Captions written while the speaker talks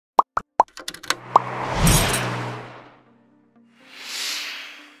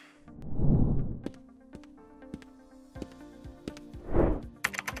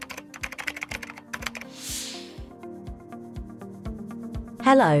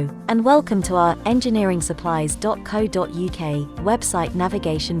Hello, and welcome to our engineeringsupplies.co.uk website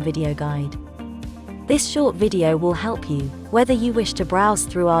navigation video guide. This short video will help you, whether you wish to browse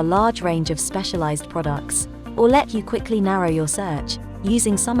through our large range of specialized products, or let you quickly narrow your search,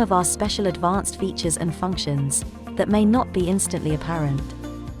 using some of our special advanced features and functions that may not be instantly apparent.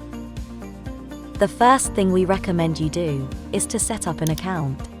 The first thing we recommend you do is to set up an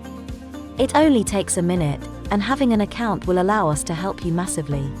account. It only takes a minute, and having an account will allow us to help you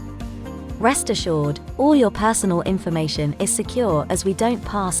massively. Rest assured, all your personal information is secure as we don't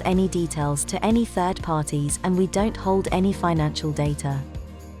pass any details to any third parties and we don't hold any financial data.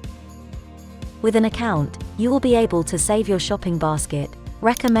 With an account, you will be able to save your shopping basket,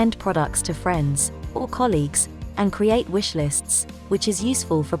 recommend products to friends or colleagues, and create wish lists, which is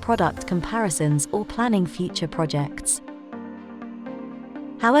useful for product comparisons or planning future projects.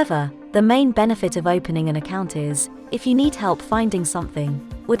 However, the main benefit of opening an account is, if you need help finding something,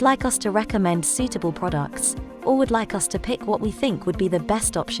 would like us to recommend suitable products, or would like us to pick what we think would be the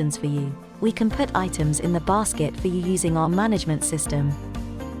best options for you, we can put items in the basket for you using our management system.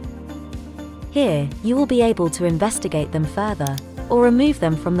 Here, you will be able to investigate them further, or remove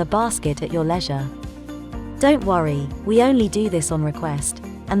them from the basket at your leisure. Don't worry, we only do this on request,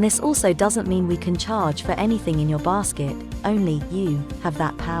 and this also doesn't mean we can charge for anything in your basket, only you have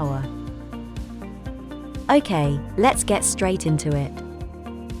that power. Okay, let's get straight into it.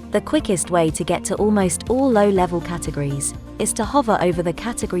 The quickest way to get to almost all low-level categories is to hover over the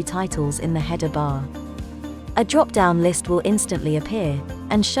category titles in the header bar. A drop-down list will instantly appear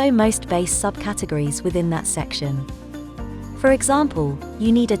and show most base subcategories within that section. For example,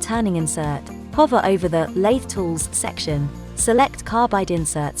 you need a turning insert, hover over the Lathe Tools section, select carbide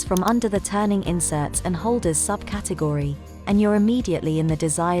inserts from under the turning inserts and holders subcategory, and you're immediately in the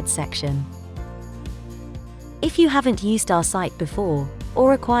desired section. If you haven't used our site before,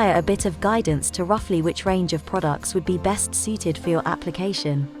 or require a bit of guidance to roughly which range of products would be best suited for your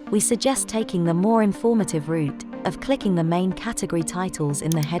application, we suggest taking the more informative route of clicking the main category titles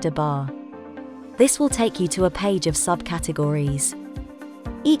in the header bar. This will take you to a page of subcategories.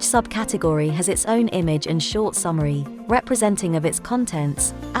 Each subcategory has its own image and short summary, representing of its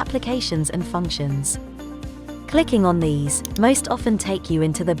contents, applications and functions. Clicking on these most often take you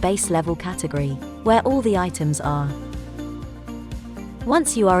into the base level category, where all the items are.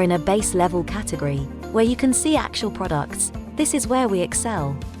 Once you are in a base level category, where you can see actual products, this is where we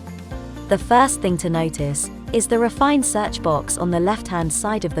excel. The first thing to notice is the refined search box on the left-hand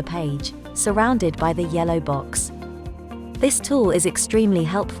side of the page, surrounded by the yellow box. This tool is extremely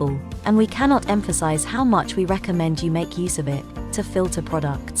helpful, and we cannot emphasize how much we recommend you make use of it to filter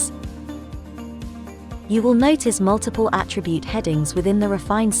products. You will notice multiple attribute headings within the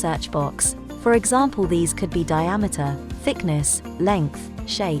refined search box. For example, these could be diameter, thickness, length,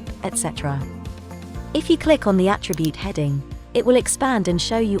 shape, etc. If you click on the attribute heading, it will expand and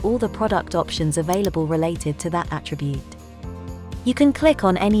show you all the product options available related to that attribute. You can click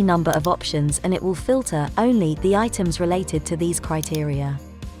on any number of options and it will filter only the items related to these criteria.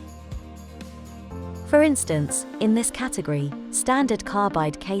 For instance, in this category, Standard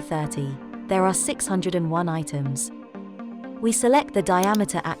Carbide K30, there are 601 items. We select the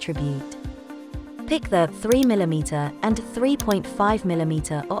diameter attribute. Pick the 3mm and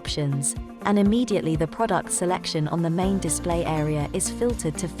 3.5mm options, and immediately the product selection on the main display area is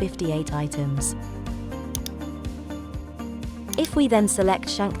filtered to 58 items. If we then select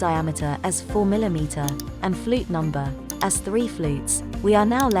shank diameter as 4mm and flute number as 3 flutes, we are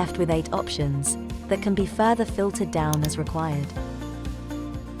now left with 8 options that can be further filtered down as required.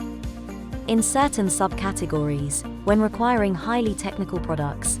 In certain subcategories, when requiring highly technical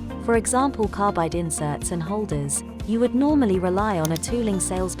products, for example carbide inserts and holders, you would normally rely on a tooling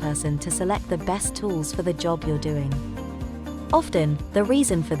salesperson to select the best tools for the job you're doing. Often, the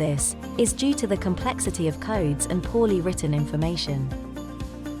reason for this is due to the complexity of codes and poorly written information.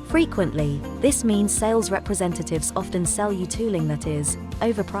 Frequently, this means sales representatives often sell you tooling that is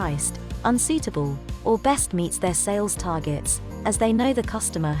overpriced, unsuitable, or best meets their sales targets, as they know the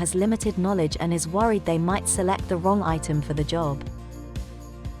customer has limited knowledge and is worried they might select the wrong item for the job.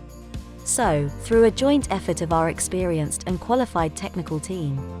 So, through a joint effort of our experienced and qualified technical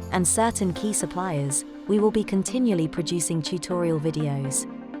team, and certain key suppliers, we will be continually producing tutorial videos.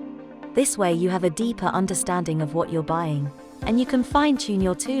 This way you have a deeper understanding of what you're buying, and you can fine-tune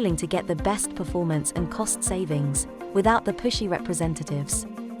your tooling to get the best performance and cost savings, without the pushy representatives.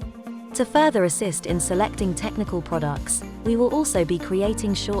 To further assist in selecting technical products, we will also be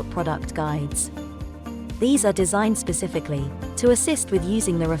creating short product guides. These are designed specifically to assist with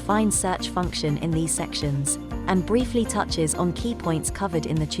using the refined search function in these sections, and briefly touches on key points covered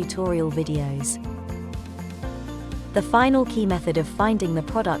in the tutorial videos. The final key method of finding the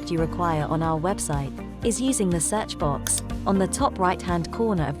product you require on our website is using the search box on the top right-hand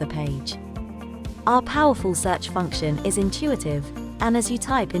corner of the page. Our powerful search function is intuitive, and as you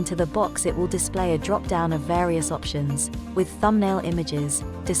type into the box it will display a drop-down of various options, with thumbnail images,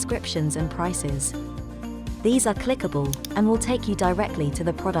 descriptions and prices. These are clickable and will take you directly to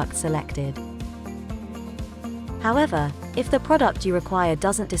the product selected. However, if the product you require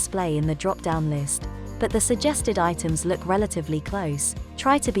doesn't display in the drop-down list, but the suggested items look relatively close,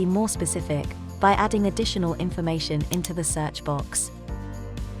 try to be more specific by adding additional information into the search box.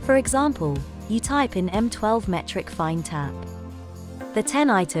 For example, you type in M12 metric fine tap. The 10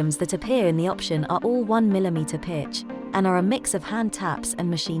 items that appear in the option are all 1mm pitch, and are a mix of hand taps and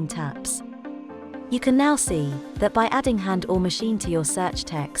machine taps. You can now see that by adding hand or machine to your search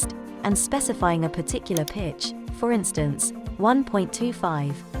text, and specifying a particular pitch, for instance,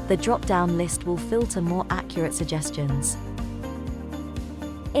 1.25, the drop-down list will filter more accurate suggestions.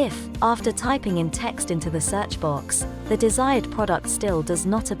 If, after typing in text into the search box, the desired product still does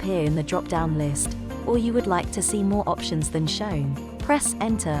not appear in the drop-down list, or you would like to see more options than shown, press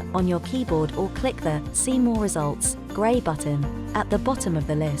Enter on your keyboard or click the See More Results gray button at the bottom of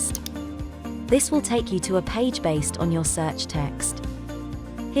the list. This will take you to a page based on your search text.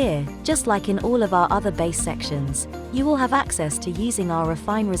 Here, just like in all of our other base sections, you will have access to using our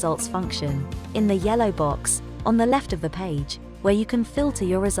Refine Results function in the yellow box on the left of the page, where you can filter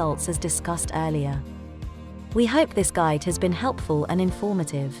your results as discussed earlier. We hope this guide has been helpful and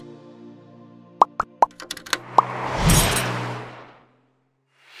informative.